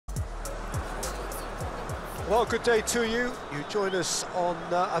Well, good day to you. You join us on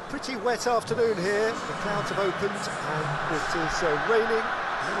a pretty wet afternoon here. The clouds have opened and it is raining,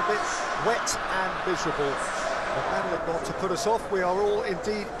 a little bit wet and miserable. But that ought not to put us off. We are all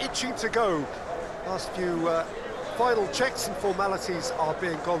indeed itching to go. Last few final checks and formalities are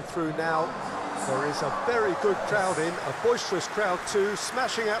being gone through now. There is a very good crowd in, a boisterous crowd too,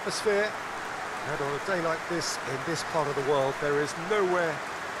 smashing atmosphere. And on a day like this, in this part of the world, there is nowhere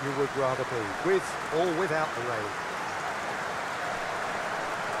you would rather be, with or without the rain.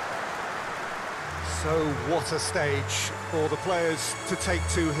 So what a stage for the players to take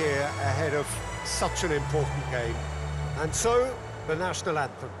to here ahead of such an important game. And so, the national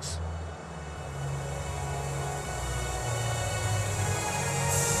anthems.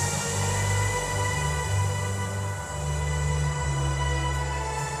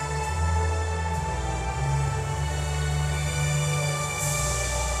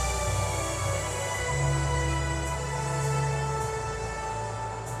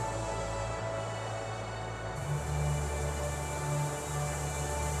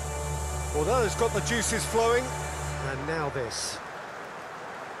 Well, that has got the juices flowing, and now this.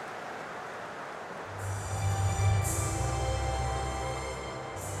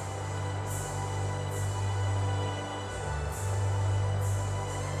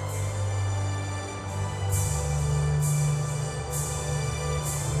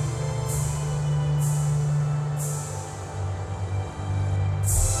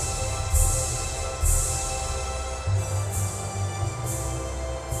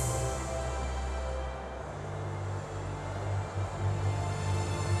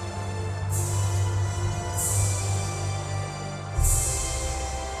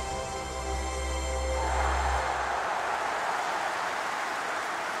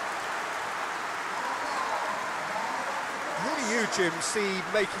 You, Jim, see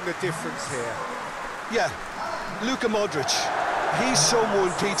making the difference here? Yeah, Luka Modric. He's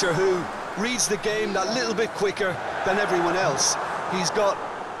someone, Peter, who reads the game that little bit quicker than everyone else. He's got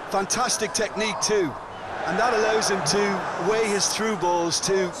fantastic technique too, and that allows him to weigh his through balls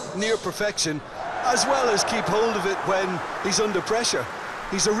to near perfection, as well as keep hold of it when he's under pressure.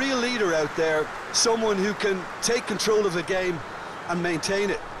 He's a real leader out there, someone who can take control of a game and maintain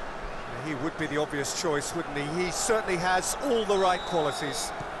it. He would be the obvious choice, wouldn't he? He certainly has all the right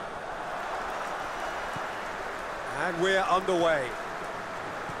qualities. And we're underway.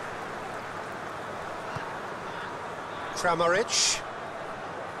 Kramaric.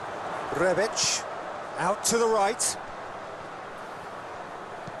 Rebic. Out to the right.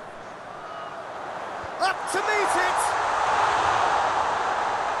 Up to meet it!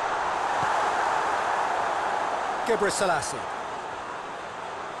 Gebrselassie.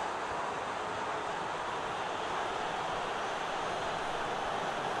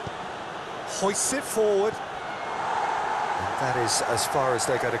 Hoists it forward, and that is as far as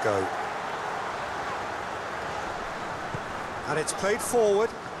they're going to go. And it's played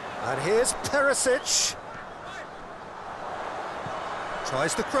forward, and here's Perisic.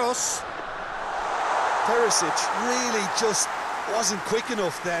 Tries the cross. Perisic really just wasn't quick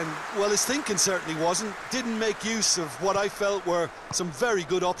enough then. Well, his thinking certainly wasn't. Didn't make use of what I felt were some very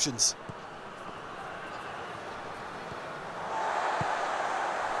good options.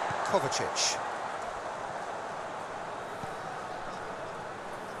 Kovacic.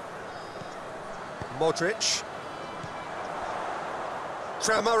 Modric.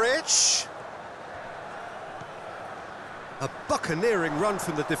 Kramaric. A buccaneering run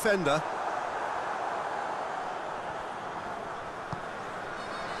from the defender.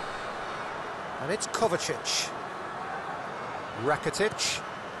 And it's Kovacic. Rakitic.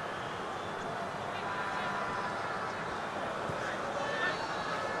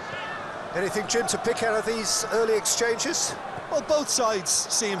 Anything, Jim, to pick out of these early exchanges? Well, both sides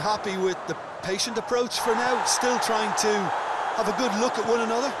seem happy with the patient approach for now, still trying to have a good look at one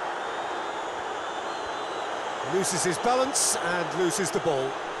another. Loses his balance and loses the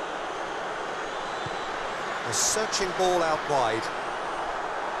ball. A searching ball out wide.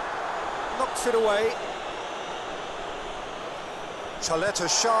 Knocks it away. Chaleta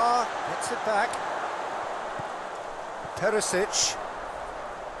Shah gets it back. Perisic.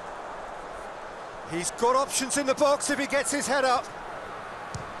 He's got options in the box if he gets his head up.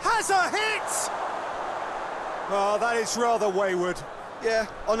 Has a hit! Well, that is rather wayward. Yeah,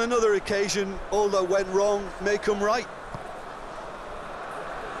 on another occasion, all that went wrong may come right.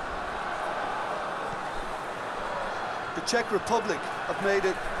 The Czech Republic have made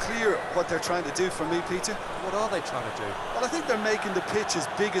it clear what they're trying to do for me, Peter. What are they trying to do? Well, I think they're making the pitch as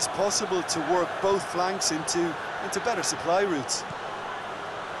big as possible to work both flanks into better supply routes.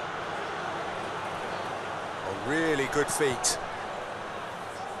 Really good feet.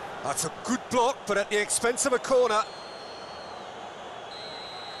 That's a good block, but at the expense of a corner.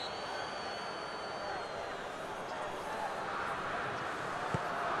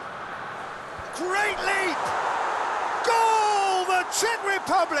 Great leap! Goal! The Czech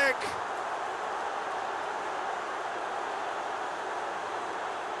Republic!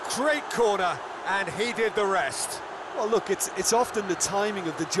 Great corner, and he did the rest. Well, look, it's often the timing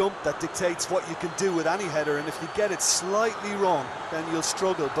of the jump that dictates what you can do with any header, and if you get it slightly wrong, then you'll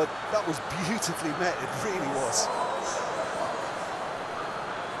struggle, but that was beautifully met, it really was.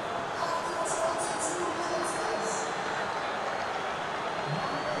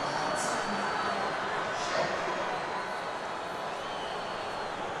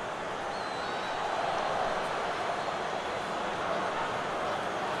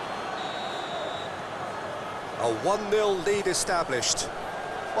 A 1-0 lead established.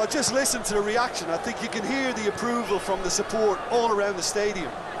 Well, just listen to the reaction. I think you can hear the approval from the support all around the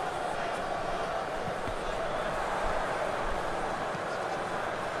stadium.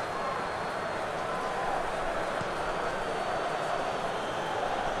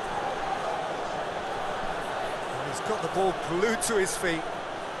 And he's got the ball glued to his feet.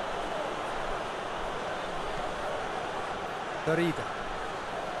 Garriga.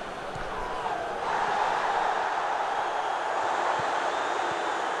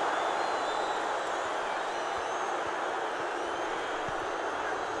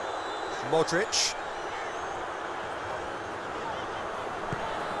 Modric.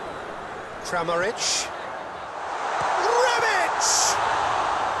 Kramaric. Rebic!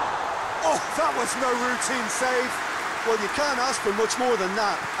 Oh, that was no routine save. Well, you can't ask for much more than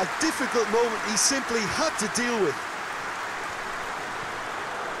that. A difficult moment he simply had to deal with.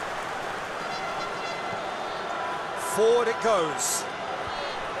 Forward it goes.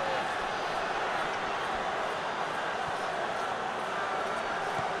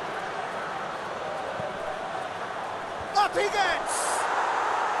 Up he gets!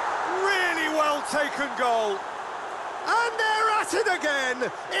 Really well taken goal. And they're at it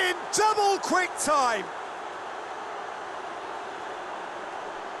again in double quick time.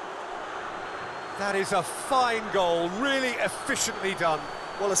 That is a fine goal, really efficiently done.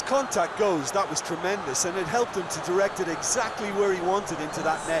 Well, as contact goes, that was tremendous, and it helped him to direct it exactly where he wanted into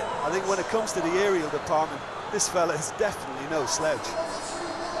that net. I think when it comes to the aerial department, this fella is definitely no slouch.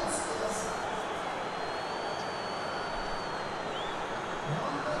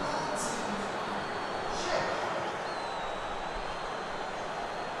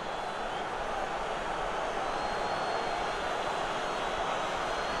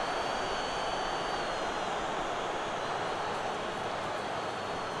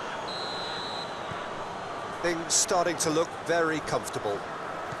 Things starting to look very comfortable.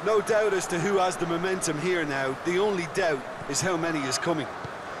 No doubt as to who has the momentum here now. The only doubt is how many is coming.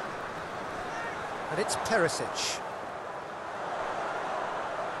 And it's Perisic.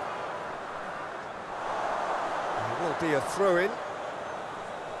 There will be a throw-in.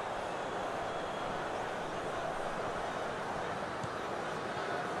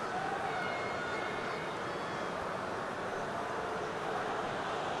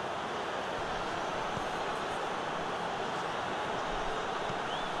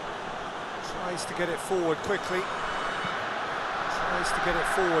 Tries to get it forward quickly.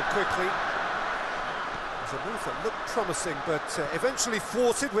 It's a move that looked promising, but eventually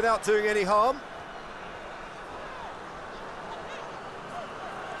thwarted without doing any harm.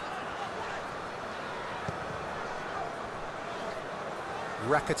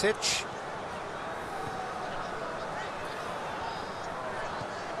 Rakitic.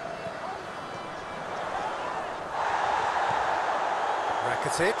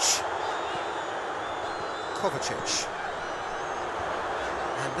 Rakitic. Kovacic.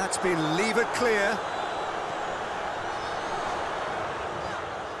 And that's been levered clear.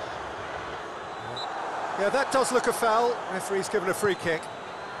 Yeah, that does look a foul. Referee's given a free kick.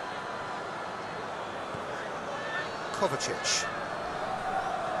 Kovacic.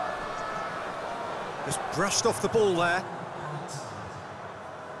 Just brushed off the ball there.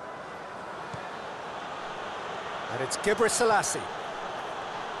 And it's Kibber.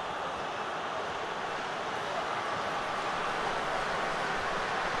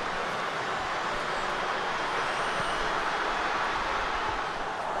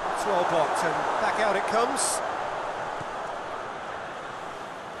 Well blocked, and back out it comes.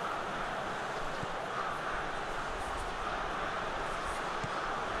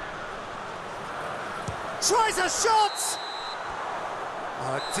 Tries a shot!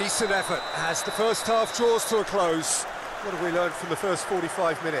 A decent effort as the first half draws to a close. What have we learned from the first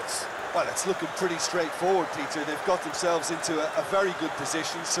 45 minutes? Well, it's looking pretty straightforward, Peter. They've got themselves into a very good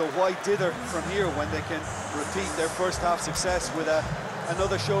position, so why dither from here when they can repeat their first half success with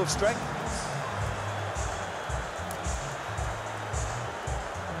another show of strength?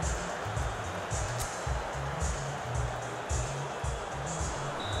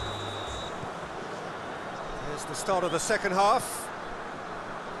 Here's the start of the second half.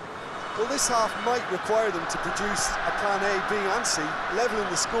 Well, this half might require them to produce a plan A, B and C. Levelling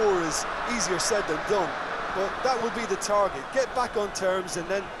the score is easier said than done, but that will be the target. Get back on terms and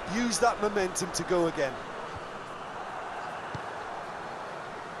then use that momentum to go again.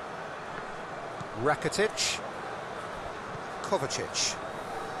 Rakitic. Kovacic.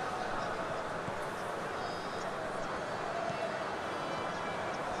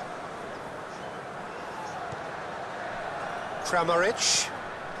 Kramaric.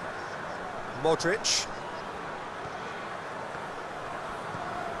 Modric.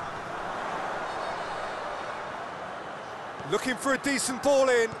 Looking for a decent ball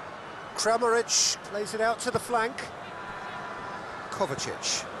in. Kramaric plays it out to the flank.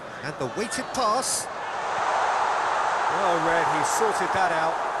 Kovacic. And the weighted pass. Well read, he sorted that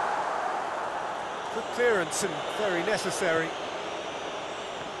out. Good clearance and very necessary.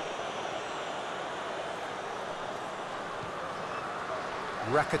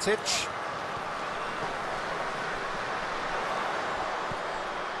 Rakitic.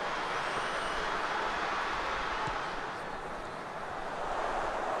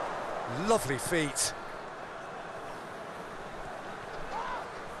 Lovely feet.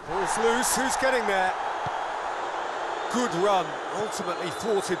 Ball's loose, who's getting there? Good run, ultimately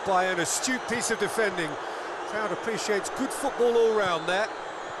thwarted by an astute piece of defending. Crowd appreciates good football all round there.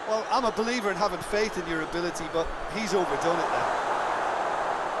 Well, I'm a believer in having faith in your ability, but he's overdone it now.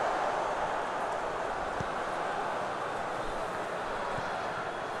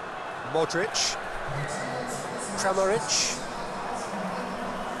 Modric. Kramaric.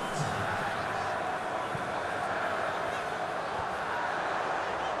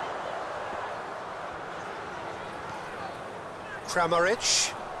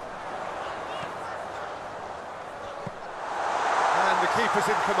 Kramaric. And the keeper's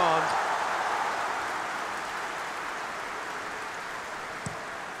in command.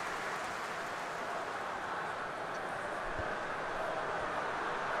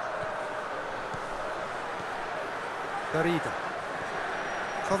 Garida.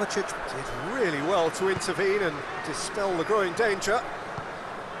 Kovacic did really well to intervene and dispel the growing danger.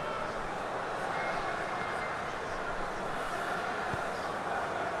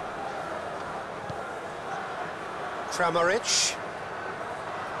 Kramaric.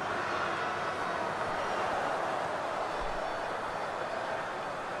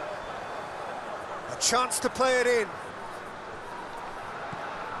 A chance to play it in.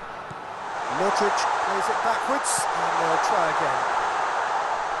 Modric plays it backwards, and they'll try again.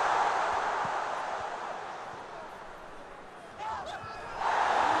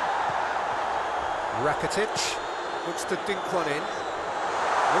 Rakitic looks to dink one in.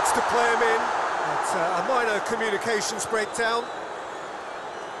 Looks to play him in. It's a minor communications breakdown.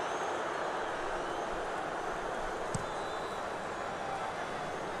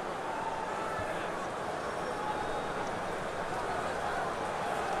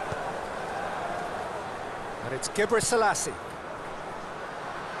 And it's Gebrselassie.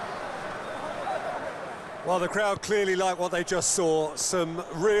 Well, the crowd clearly like what they just saw. Some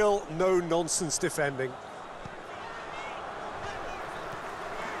real no-nonsense defending.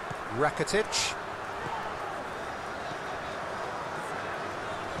 Rakitic.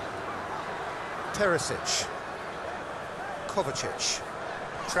 Perisic. Kovacic.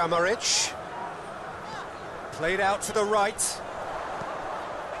 Kramaric. Played out to the right.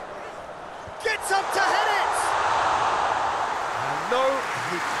 Gets up to head it! And no,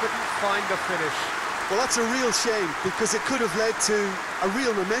 he couldn't find the finish. Well, that's a real shame, because it could have led to a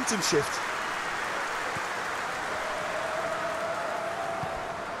real momentum shift.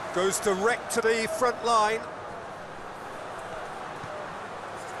 Goes direct to the front line.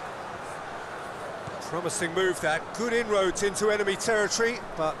 Promising move that, good inroads into enemy territory,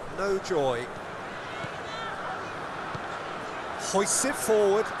 but no joy. Hoists it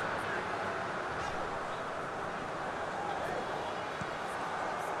forward.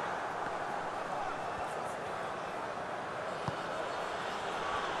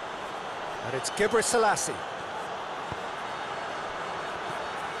 And it's Gebrselassie.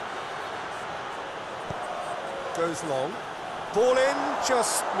 Goes long. Ball in,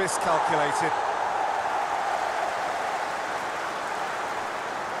 just miscalculated.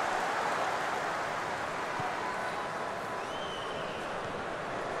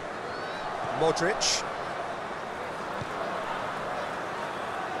 Modric.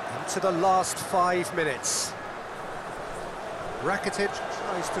 Into the last 5 minutes. Rakitic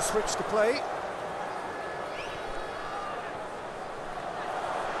tries to switch the play.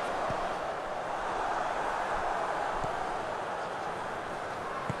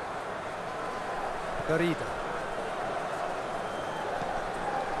 Garida.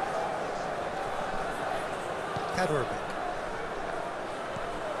 Kaderovic.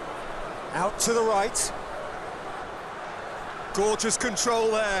 Out to the right. Gorgeous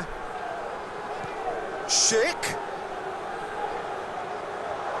control there. Schick.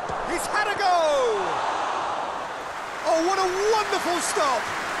 He's had a go! Oh, what a wonderful stop!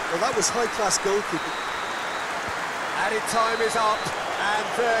 Well, that was high-class goalkeeping. Added time is up, and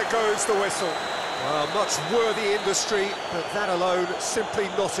there goes the whistle. Well, much worthy industry, but that alone simply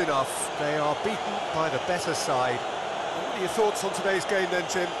not enough. They are beaten by the better side. What are your thoughts on today's game then,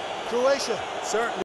 Jim? Croatia, certainly.